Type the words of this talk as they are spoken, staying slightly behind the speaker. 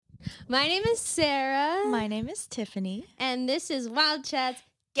My name is Sarah. My name is Tiffany. And this is Wild Chats.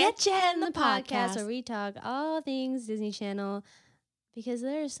 Get Ya in the Podcast. Where we talk all things Disney Channel because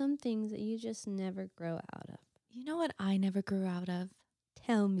there are some things that you just never grow out of. You know what I never grew out of?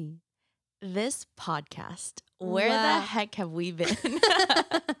 Tell me. This podcast. Where Wow. the heck have we been?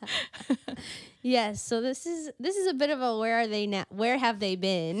 Yes, so this is a bit of a where are they now? Where have they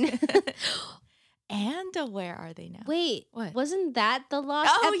been? And where are they now? Wait, What? wasn't that the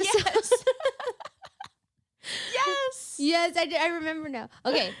lost episode? yes. Yes. Yes, I remember now.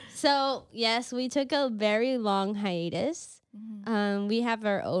 Okay, so yes, we took a very long hiatus. Mhm. We have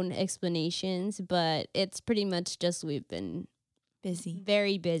our own explanations, but it's pretty much just we've been Busy.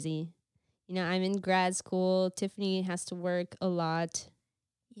 very busy. You know, I'm in grad school. Tiffany has to work a lot.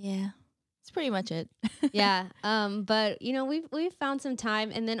 Yeah. That's pretty much it. Yeah. But you know, we've found some time,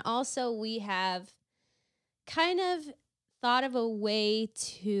 and then also we have kind of thought of a way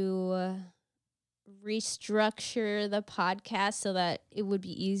to restructure the podcast so that it would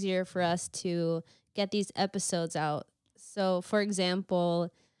be easier for us to get these episodes out. So, for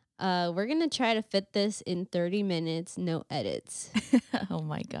example, we're gonna try to fit this in 30 minutes, no edits. Oh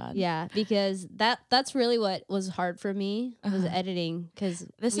my God. Yeah, because that's really what was hard for me was Uh-huh. editing. Because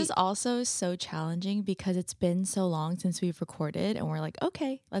This is also so challenging because it's been so long since we've recorded and we're like,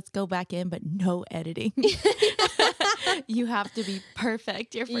 okay, let's go back in, but no editing. You have to be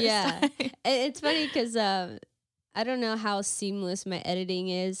perfect your first time. It's funny because I don't know how seamless my editing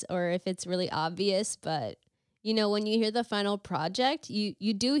is or if it's really obvious, but you know, when you hear the final project,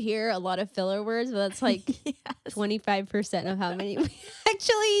 you do hear a lot of filler words, but that's like Yes. 25% of how many we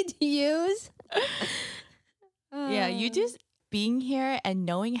actually use. Yeah, you Uh, just being here and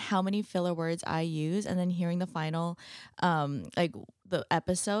knowing how many filler words I use and then hearing the final like the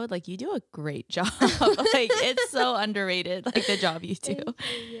episode, like you do a great job. Like it's so underrated, like the job you do. thank you,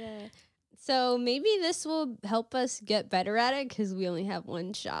 yeah. So maybe this will help us get better at it because we only have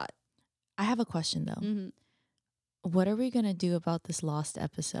one shot. I have a question though. Mm-hmm. What are we gonna do about this lost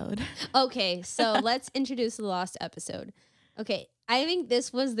episode? Okay, so let's introduce the lost episode. Okay, I think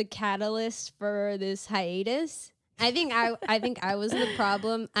this was the catalyst for this hiatus. I think I was the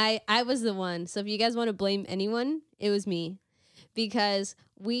problem. I was the one. So if you guys want to blame anyone, it was me. Because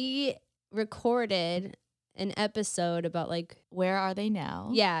we recorded an episode about like Where are they now?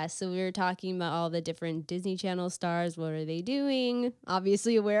 yeah, so we were talking about all the different Disney Channel stars. What are they doing?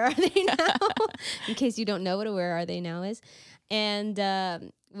 Obviously, where are they now? In case you don't know what a where are they now is. And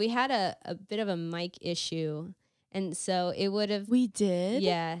we had a bit of a mic issue. And so it would have. We did.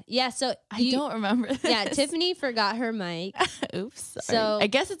 Yeah. So I don't remember this. Yeah, Tiffany forgot her mic. Oops. Sorry. So- I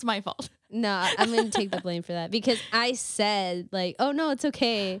guess it's my fault. No, I'm going to take the blame for that because I said, like, oh, no, it's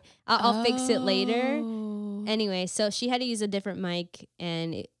okay. I'll fix it later. Oh. Anyway, so she had to use a different mic,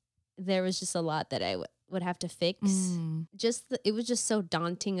 and there was just a lot that I would have to fix. Mm. It was just so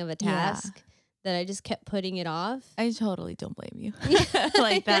daunting of a task that I just kept putting it off. I totally don't blame you.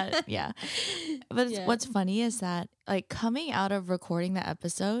 Like that. Yeah. But Yeah. what's funny is that like coming out of recording the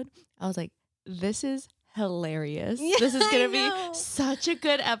episode, I was like, this is hilarious. Yeah, This is I going to know. be such a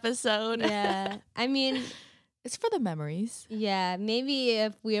good episode. Yeah, I mean, It's for the memories. yeah, maybe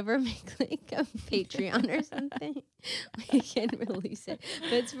if we ever make like a Patreon or something, we can release it.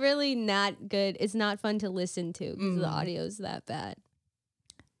 But it's really not good. It's not fun to listen to because the Mm. audio is that bad.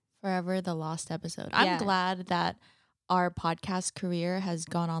 Forever the lost episode. Yeah. I'm glad that our podcast career has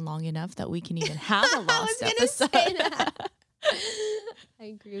gone on long enough that we can even have a I was lost gonna episode. say that. I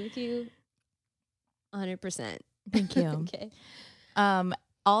agree with you 100%. Thank you. Okay.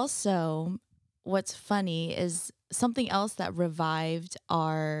 Also, what's funny is something else that revived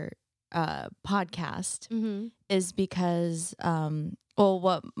our podcast Mm-hmm. is because, well,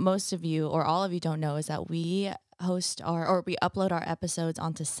 what most of you or all of you don't know is that we we upload our episodes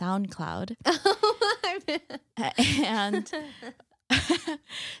onto SoundCloud. And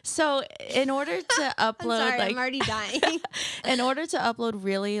so in order to I'm upload, sorry, like, I'm already dying. in order to upload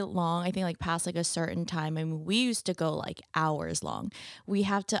really long, I think like past like a certain time, I mean, we used to go like hours long. We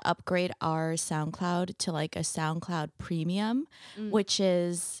have to upgrade our SoundCloud to like a SoundCloud Premium, Mm. which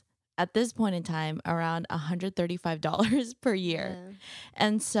is at this point in time around $135 per year. Yeah.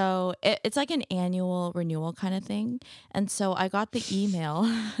 And so it's like an annual renewal kind of thing. And so I got the email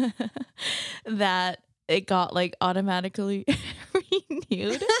that it got like automatically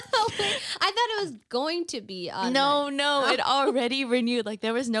renewed. Wait, I thought it was going to be on. No, it already renewed. Like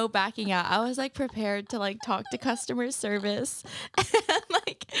there was no backing out. I was like prepared to like talk to customer service and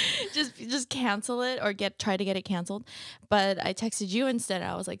like just cancel it or try to get it canceled. But I texted you instead.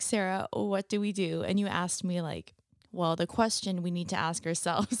 I was like, Sarah, what do we do? And you asked me like, Well, the question we need to ask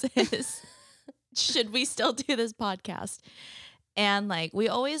ourselves is, should we still do this podcast? And like, we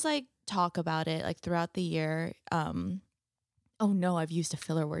always like talk about it like throughout the year. Oh no, I've used a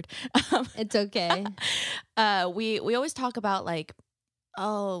filler word. It's okay. We always talk about like,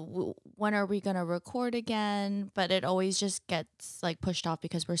 when are we gonna record again? But it always just gets like pushed off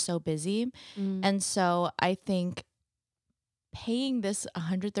because we're so busy. Mm. And so I think paying this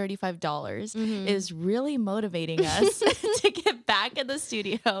 $135 is really motivating us to get back in the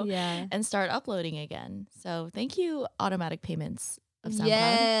studio Yeah. and start uploading again. So thank you, Automatic Payments of SoundCloud.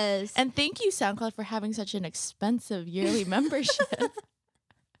 Yes. And thank you, SoundCloud, for having such an expensive yearly membership.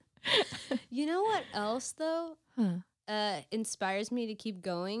 You know what else though? Inspires me to keep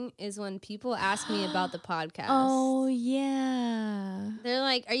going is when people ask me about the podcast. Oh yeah. They're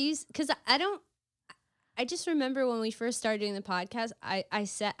like, "Are you?" Because I just remember when we first started doing the podcast,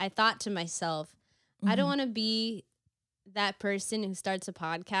 I thought to myself, I don't want to be that person who starts a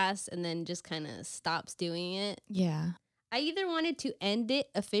podcast and then just kind of stops doing it. Yeah. I either wanted to end it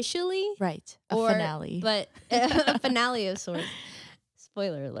officially, Right. A or finale. but a finale of sorts.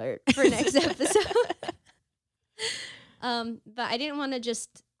 Spoiler alert for next episode. But I didn't want to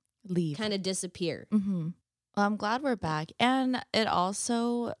just leave, kind of disappear. Well, I'm glad we're back, and it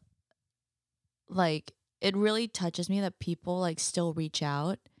also like it really touches me that people like still reach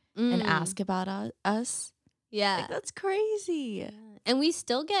out and ask about us. Yeah, like, that's crazy. And we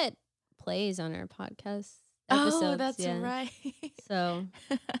still get plays on our podcast episodes. Oh, that's right. So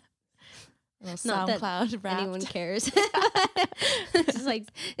not SoundCloud that anyone cares. It's just like,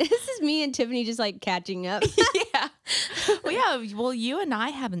 this is me and Tiffany just like catching up. Yeah. Well, yeah. Well, you and I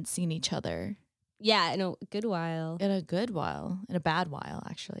haven't seen each other. Yeah, in a good while. In a good while. In a bad while,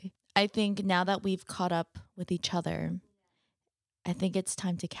 actually. I think now that we've caught up with each other, I think it's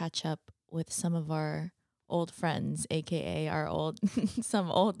time to catch up with some of our old friends, aka some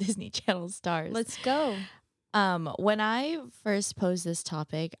old Disney Channel stars. Let's go. When I first posed this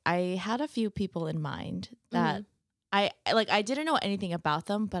topic, I had a few people in mind that I didn't know anything about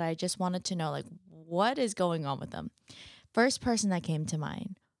them, but I just wanted to know like what is going on with them. First person that came to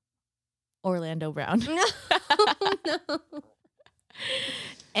mind, Orlando Brown. No.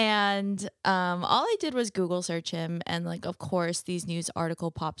 And all I did was Google search him, and like of course these news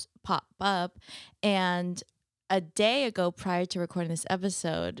article pop up, and a day ago prior to recording this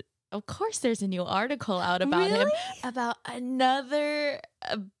episode, of course there's a new article out about him, about another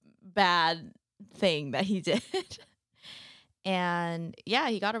bad thing that he did. And yeah,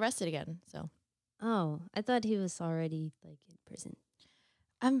 he got arrested again. So I thought he was already like in prison.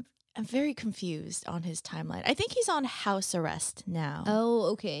 I'm very confused on his timeline. I think he's on house arrest now.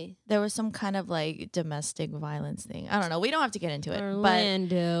 Oh, okay. There was some kind of like domestic violence thing. I don't know. We don't have to get into it.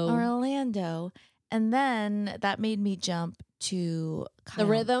 Orlando. But Orlando. And then that made me jump to The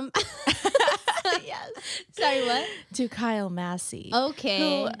Rhythm. Yes. Sorry, what? To Kyle Massey.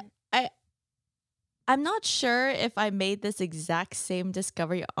 Okay. Who I'm not sure if I made this exact same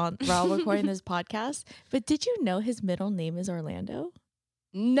discovery while recording this podcast, but did you know his middle name is Orlando?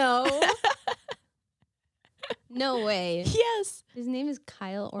 No. No way. Yes. His name is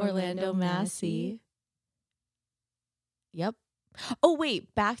Kyle Orlando Massey. Yep. Oh,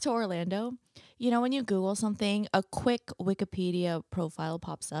 wait. Back to Orlando. You know, when you Google something, a quick Wikipedia profile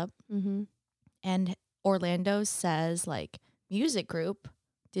pops up. And Orlando says, like, music group,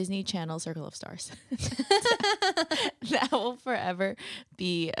 Disney Channel, Circle of Stars. That will forever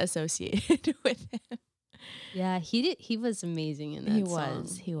be associated with him. Yeah, he was amazing in that song.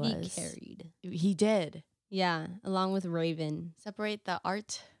 He was. He carried. He did. Yeah, along with Raven. Separate the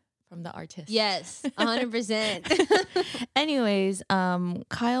art from the artist. Yes, 100%. Anyways,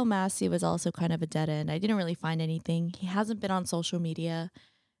 Kyle Massey was also kind of a dead end. I didn't really find anything. He hasn't been on social media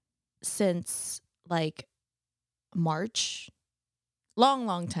since like March.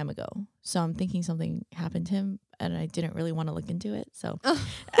 Long time ago. So I'm thinking something happened to him and I didn't really want to look into it. So,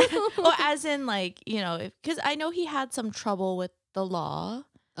 well, as in like, you know, because I know he had some trouble with the law.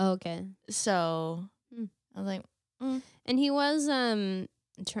 Okay. So I was like, And he was trying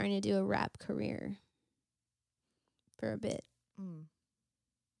to do a rap career for a bit.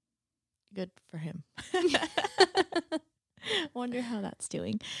 Good for him. Wonder how that's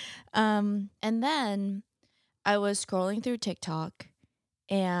doing. And then I was scrolling through TikTok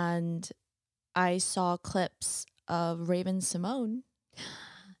and I saw clips of Raven-Symoné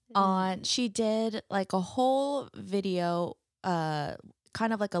she did like a whole video,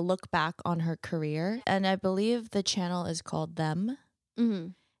 kind of like a look back on her career. And I believe the channel is called Them.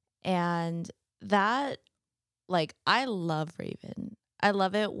 And that, like, I love Raven. I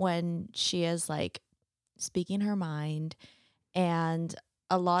love it when she is like speaking her mind. And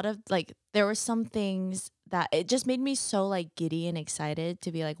a lot of like, there were some things that it just made me so like giddy and excited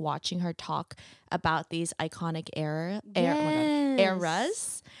to be like watching her talk about these iconic oh my God,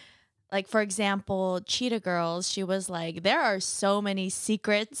 eras. Like, for example, Cheetah Girls, she was like, there are so many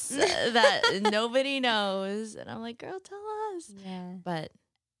secrets that nobody knows. And I'm like, girl, tell us. Yeah. But,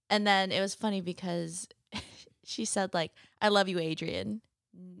 and then it was funny because she said, like, I love you, Adrian.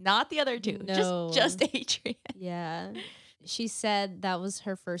 Not the other two, No. just Adrian. Yeah. She said that was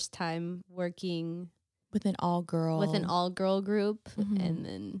her first time working With an all-girl. with an all-girl group, Mhm. and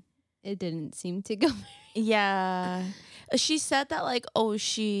then it didn't seem to go. Yeah. She said that, like, oh,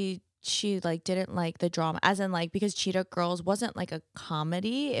 she like didn't like the drama, as in like, because Cheetah Girls wasn't like a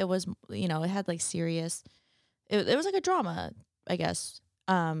comedy. It was, you know, it had like serious, it was like a drama, I guess.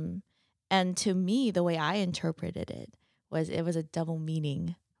 And to me, the way I interpreted it was a double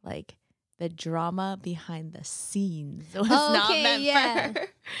meaning, like the drama behind the scenes was not Okay, meant yeah. for her.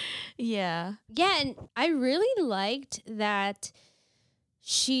 Yeah. Yeah, and I really liked that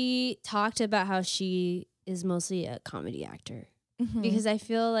she talked about how she is mostly a comedy actor. Mhm. Because I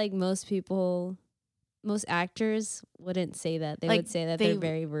feel like most actors wouldn't say that. They Like, would say that they they're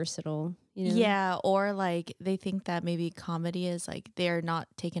very versatile. You know? Yeah, or like they think that maybe comedy is like they're not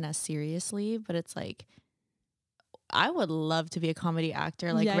taken as seriously, but it's like I would love to be a comedy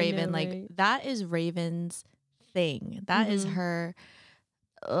actor like Yeah, I Raven. know, Like right? that is Raven's thing. That is Mhm. her,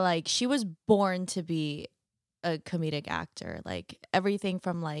 like she was born to be a comedic actor. Like everything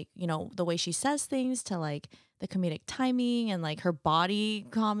from like, you know, the way she says things to like the comedic timing and like her body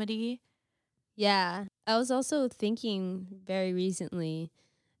comedy. Yeah. I was also thinking very recently,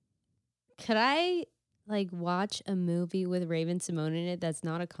 could I like watch a movie with Raven Simone in it that's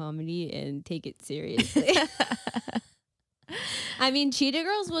not a comedy and take it seriously? I mean, Cheetah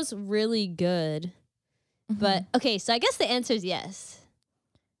Girls was really good, but okay, so I guess the answer is yes.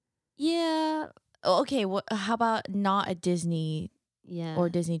 Yeah. Okay, how about not a Disney Yeah. or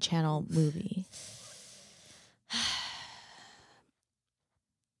Disney Channel movie?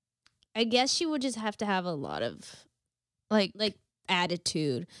 I guess she would just have to have a lot of Like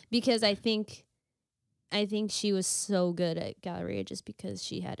attitude, because I think she was so good at Galleria just because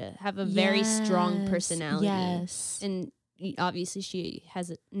she had to have a very strong Yes, personality. Yes. And obviously she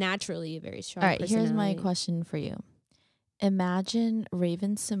has naturally a very strong All right, personality. here's my question for you. Imagine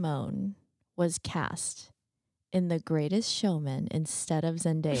Raven Simone was cast in The Greatest Showman instead of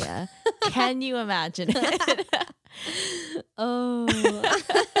Zendaya. Can you imagine it? Oh.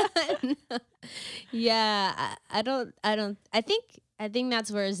 Yeah, I think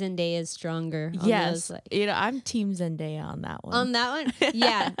that's where Zendaya is stronger. On Yes. those, like, You know, I'm team Zendaya on that one. on that one?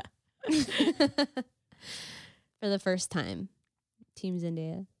 Yeah. For the first time. Team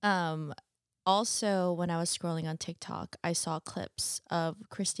Zendaya. Also, when I was scrolling on TikTok, I saw clips of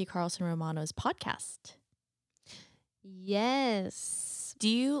Christy Carlson Romano's podcast. Yes. Do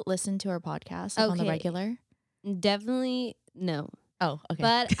you listen to her podcast like, on the Okay. regular? Definitely no. Oh, okay.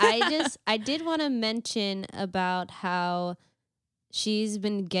 But I did want to mention about how she's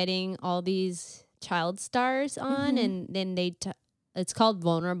been getting all these child stars on, Mhm. and then it's called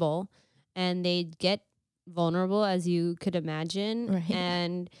Vulnerable, and they get vulnerable, as you could imagine. Right.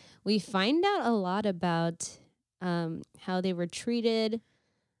 And we find out a lot about how they were treated,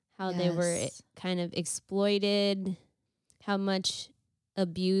 how they were Yes. kind of exploited, how much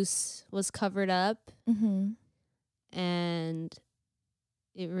abuse was covered up, Mm-hmm. and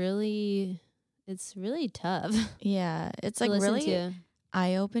it's really tough Yeah, it's to like listen really to.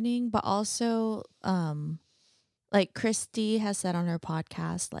 eye-opening, but also like Christy has said on her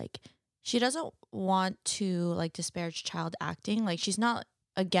podcast, like she doesn't want to like disparage child acting. Like she's not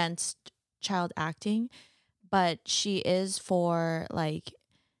against child acting, but she is for like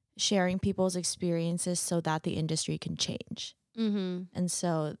sharing people's experiences so that the industry can change. Mm-hmm. And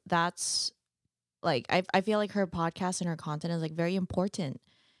so that's like I feel like her podcast and her content is like very important,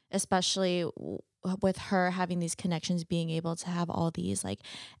 especially with her having these connections, being able to have all these like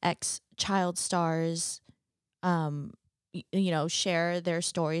ex child stars you know, share their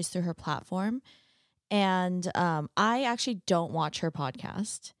stories through her platform. And I actually don't watch her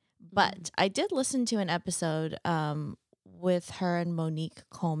podcast, but I did listen to an episode with her and Monique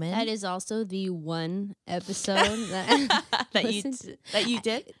Coleman. That is also the one episode that that you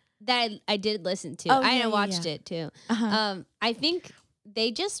did. That I did listen to. Oh, I yeah, watched yeah. it too. Uh-huh. I think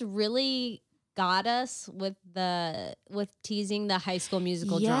they just really got us with teasing the High School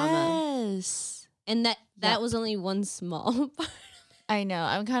Musical drama, Yes. and that Yep. was only one small part. I know.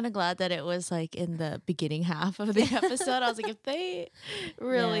 I'm kind of glad that it was like in the beginning half of the episode. I was like, if they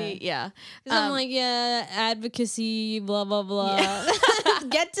really, yeah. Because I'm like, yeah, advocacy, blah, blah, blah. Yeah.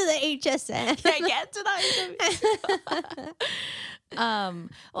 Get to the HSN. Yeah, get to that.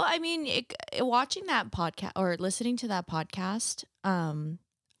 Well, I mean, watching that podcast or listening to that podcast,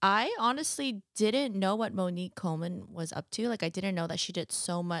 I honestly didn't know what Monique Coleman was up to. Like, I didn't know that she did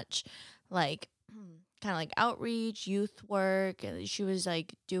so much, like, kind of like outreach, youth work. And she was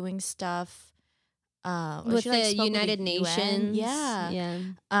like doing stuff With she, like, the spoke with United UN. Nations. Yeah. Yeah.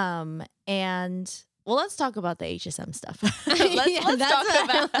 And well, let's talk about the HSM stuff. Yeah, let's that's talk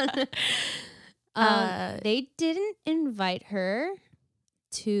what about. they didn't invite her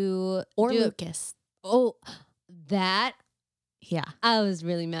to Or do- Lucas. Oh, that Yeah. I was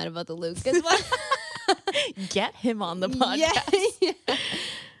really mad about the Lucas one. Get him on the podcast. Yeah.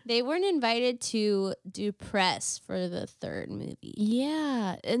 They weren't invited to do press for the third movie.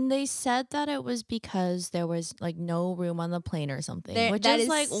 Yeah, and they said that it was because there was like no room on the plane or something, which That is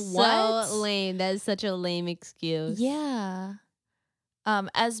like so what? lame. That is such a lame excuse. Yeah.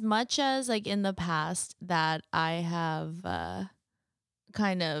 As much as like in the past that I have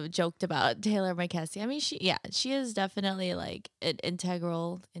kind of joked about Taylor McKessie. I mean, she is definitely like an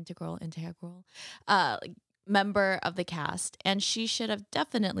integral like, member of the cast, and she should have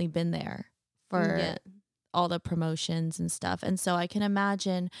definitely been there for Yeah. all the promotions and stuff. And so I can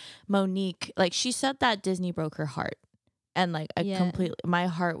imagine Monique, like she said that Disney broke her heart, and like my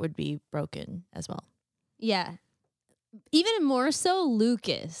heart would be broken as well. Yeah. Even more so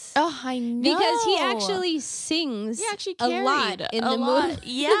Lucas. Oh, I know. Because he actually sings a lot in the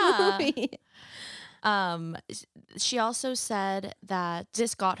movie. Yeah. She also said that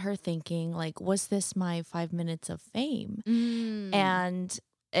this got her thinking, like, was this my 5 minutes of fame? Mm. And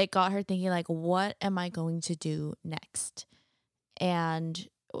it got her thinking, like, what am I going to do next? And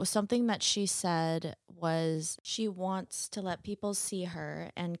something that she said was she wants to let people see her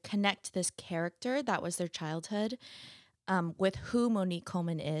and connect this character that was their childhood with who Monique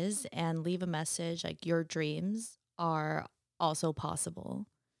Coleman is, and leave a message like your dreams are also possible.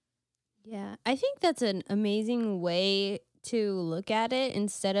 Yeah, I think that's an amazing way to look at it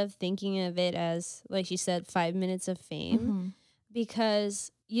instead of thinking of it as, like she said, 5 minutes of fame. Mm-hmm.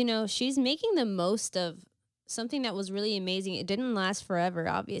 Because, you know, she's making the most of something that was really amazing. It didn't last forever,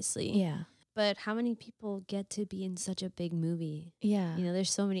 obviously. Yeah. But how many people get to be in such a big movie? Yeah. You know,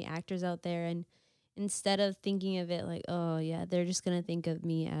 there's so many actors out there, and instead of thinking of it like, oh yeah, they're just gonna think of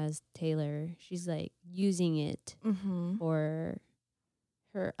me as Taylor, she's like using it Mm-hmm. for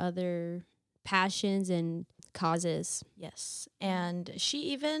her other passions and causes. Yes. And she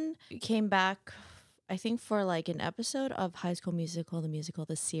even came back, I think, for like an episode of High School Musical,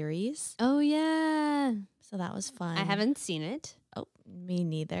 the series. Oh yeah. So that was fun. I haven't seen it. Oh, me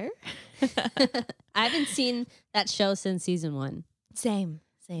neither. I haven't seen that show since season 1. Same.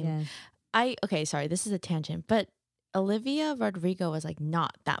 Yeah. Okay, sorry, this is a tangent, but Olivia Rodrigo was like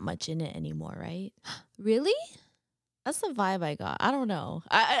not that much in it anymore, right? Really? That's the vibe I got. I don't know.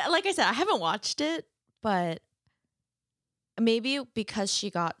 I like I said, I haven't watched it, but maybe because she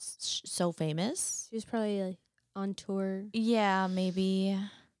got so famous. She was probably like on tour. Yeah, maybe.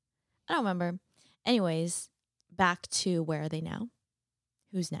 I don't remember. Anyways, back to Where Are They Now?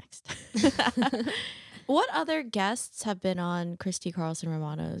 Who's next? What other guests have been on Christy Carlson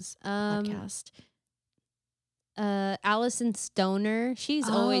Romano's podcast? Allison Stoner. She's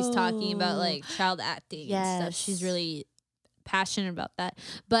always talking about like child acting and stuff. She's Yes. really passionate about that.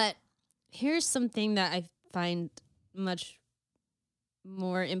 But here's something that I find much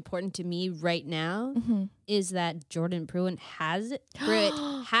more important to me right now Mm-hmm. is that Jordan Pruitt hasn't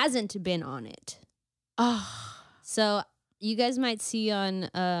been on it. Oh, So you guys might see on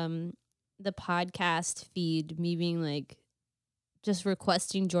the podcast feed me being like just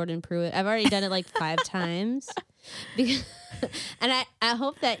requesting Jordan Pruitt. I've already done it like 5 times. Because, and I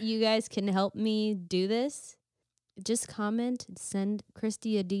hope that you guys can help me do this. Just comment, send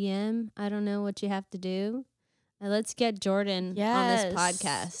Christy a DM. I don't know what you have to do. And let's get Jordan on this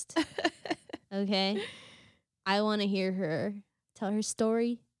podcast. Okay? I want to hear her tell her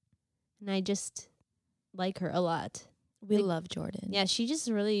story. And I just like her a lot. we Like, love Jordan. Yeah, she just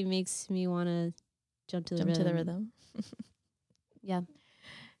really makes me want to jump to the Jump rhythm. to the rhythm. Yeah.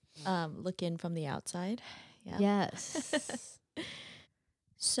 Look in from the outside. Yeah. Yes.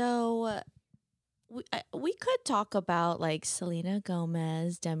 So we could talk about like Selena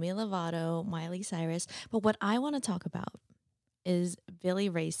Gomez, Demi Lovato, Miley Cyrus, but what I want to talk about is Billy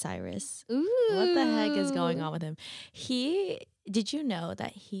Ray Cyrus. Ooh. What the heck is going on with him? Did you know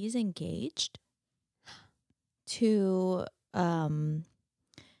that he's engaged to um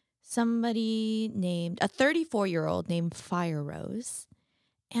somebody named a 34-year-old named Fire Rose,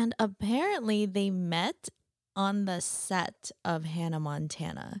 and apparently they met on the set of Hannah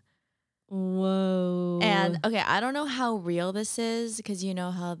Montana. Whoa. And okay, I don't know how real this is because you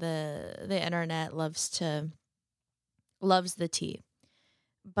know how the internet loves the tea.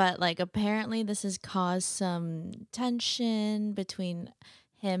 But like apparently this has caused some tension between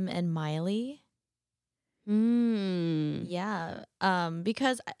him and Miley. Mm. Yeah.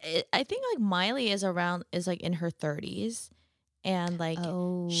 Because I think like Miley is like in her 30s, and like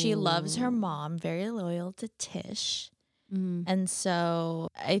she loves her Oh. mom, very loyal to Tish. Mm. And so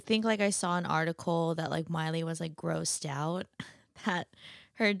I think like I saw an article that like Miley was like grossed out that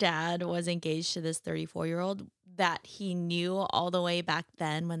her dad was engaged to this 34-year-old that he knew all the way back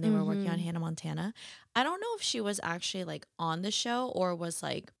then when they were working on Mhm. Hannah Montana. I don't know if she was actually like on the show or was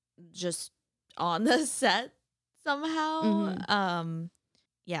like just on the set somehow. Mhm.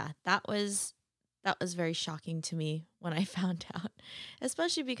 Yeah, that was very shocking to me when I found out.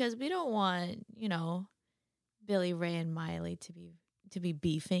 Especially because we don't want, Billy Ray and Miley to be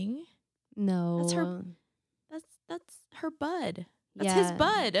beefing. That's her No. that's her bud. That's his Yeah.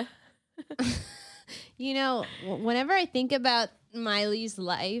 bud. Whenever I think about Miley's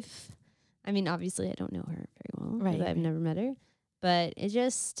life, I mean, obviously I don't know her very well because Right, I've right. never met her, but it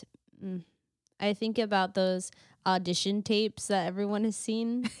just, I think about those audition tapes that everyone has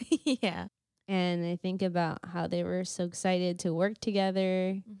seen, Yeah. and I think about how they were so excited to work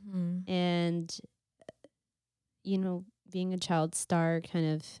together, Mm-hmm. and, being a child star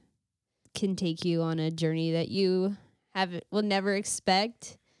kind of can take you on a journey that you will never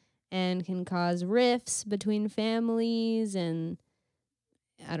expect and can cause rifts between families, and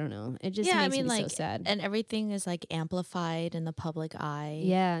I don't know. It just Yeah, I makes mean me so like sad. and everything is like amplified in the public eye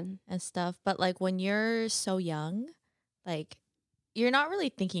Yeah. and stuff. But like when you're so young, like you're not really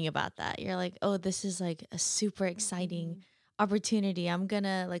thinking about that. You're like, "Oh, this is like a super exciting Mhm. opportunity. I'm going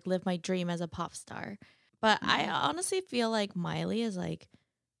to like live my dream as a pop star." But I Mhm. honestly feel like Miley is like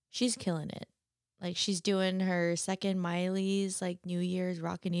she's killing it. Like she's doing her second Miley's like New Year's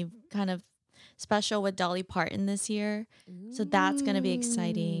Rockin' Eve kind of special with Dolly Parton this year. So that's going to be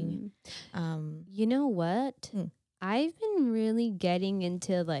exciting. Ooh. Um You know what? hmm. I've been really getting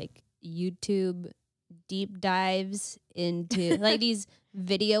into like YouTube deep dives into like these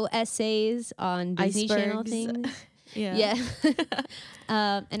video essays on Disney Channel Icebergs. things. Yeah. Yeah.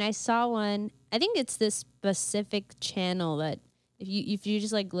 And I saw one. I think it's this specific channel that if you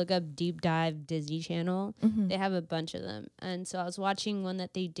just like look up deep dive Disney Channel, Mhm. they have a bunch of them. And so I was watching one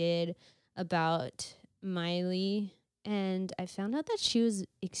that they did about Miley, and I found out that she was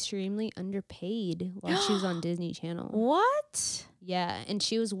extremely underpaid while she was on Disney Channel. What? Yeah, and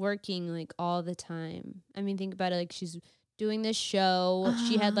she was working like all the time. I mean, think about it. Like she's doing this show.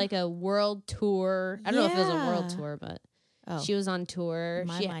 She had Uh, like a world tour. I don't know if it was a world yeah. tour, but Oh, she was on tour. in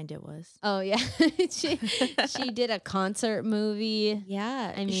my mind it was. Oh yeah, she did a concert movie.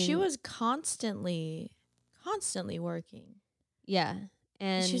 Yeah, I she mean, was constantly working. yeah,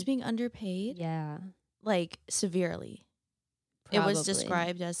 And she was and being underpaid, yeah, like severely. It was probably,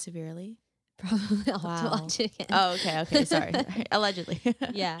 described as severely. probably. I'll have to Wow. watch it again. Oh, okay, sorry. Allegedly.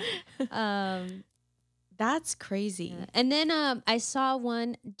 Yeah. Um, That's crazy. yeah. And then I saw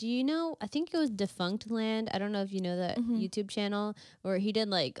one. Do you know? I think it was Defunct Land. I don't know if you know that Mhm. YouTube channel where he did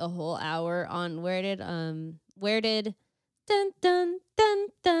like a whole hour on where did dun dun dun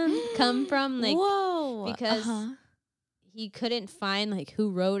dun come from, like, Whoa. because he couldn't find like who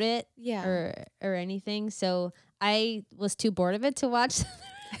wrote it Yeah. or anything. So I was too bored of it to watch the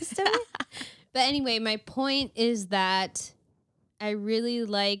rest of it. But anyway, my point is that I really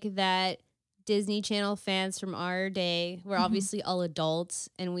like that Disney Channel fans from our day, we're Mhm. obviously all adults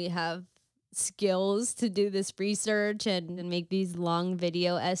and we have skills to do this research and make these long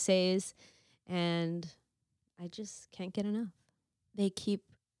video essays. And I just can't get enough. They keep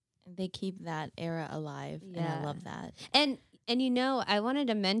that era alive, and I Yeah. love that. And I wanted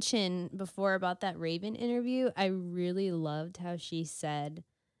to mention before about that Raven interview. I really loved how she said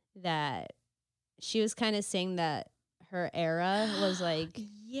that she was kind of saying that her era was like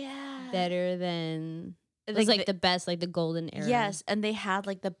Yeah. better than it was Like like the best, like the golden era. Yes, and they had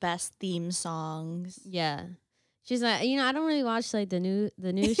like the best theme songs. Yeah. She's like, I don't really watch like the new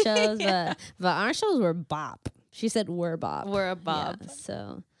shows, Yeah. but our shows were bop. She said we're bop. We're a bop. Yeah,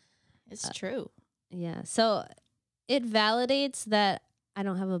 so It's true. yeah. So it validates that I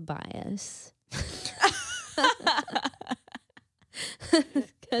don't have a bias.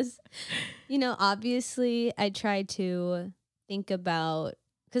 Because, obviously I try to think about,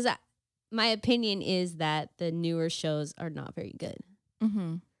 because my opinion is that the newer shows are not very good.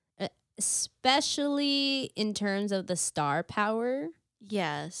 Mm-hmm. Especially in terms of the star power.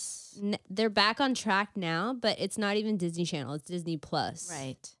 Yes. They're back on track now, but it's not even Disney Channel. It's Disney Plus.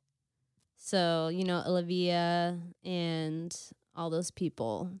 Right. So, Olivia and all those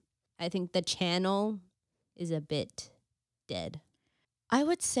people. I think the channel is a bit dead. I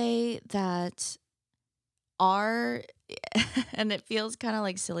would say that our, and it feels kind of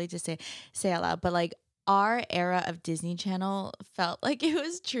like silly to say out loud, but like our era of Disney Channel felt like it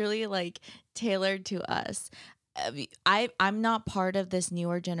was truly like tailored to us. I'm not part of this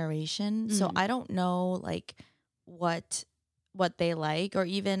newer generation, so I don't know like what they like, or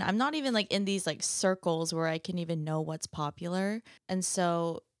even I'm not even like in these like circles where I can even know what's popular. And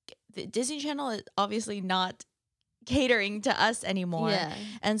so the Disney Channel is obviously not catering to us anymore. Yeah.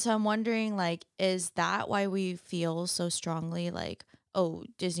 And so I'm wondering, like, is that why we feel so strongly like, oh,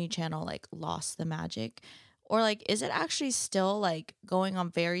 Disney Channel like lost the magic? Or like, is it actually still like going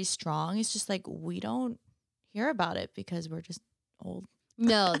on very strong? It's just like we don't hear about it because we're just old.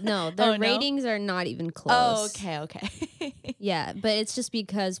 No, the ratings are not even close. Oh, okay. Yeah, but it's just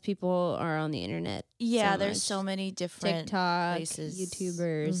because people are on the internet. Yeah, so there's much. so many different TikTok, places.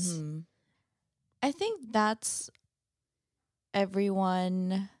 YouTubers. Mm-hmm. I think that's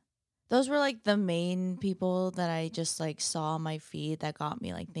everyone. Those were like the main people that I just like saw on my feed that got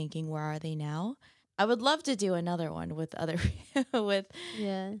me like thinking, where are they now? I would love to do another one with other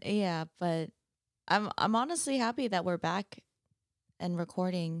yeah, but I'm honestly happy that we're back and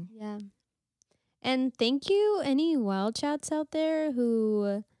recording. Yeah. And thank you any wild chats out there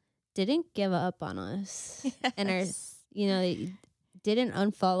who didn't give up on us. Yes. And they didn't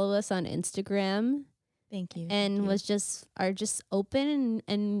unfollow us on Instagram. Thank you. And are just open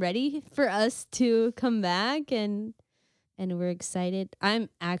and ready for us to come back, and we're excited. I'm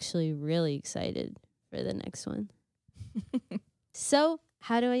actually really excited for the next one. So,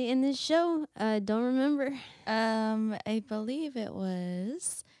 how do I end this show? Don't remember. I believe it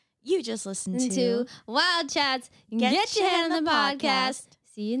was you just listened to to Wild Chats. Get your head on the podcast.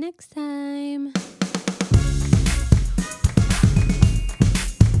 See you next time.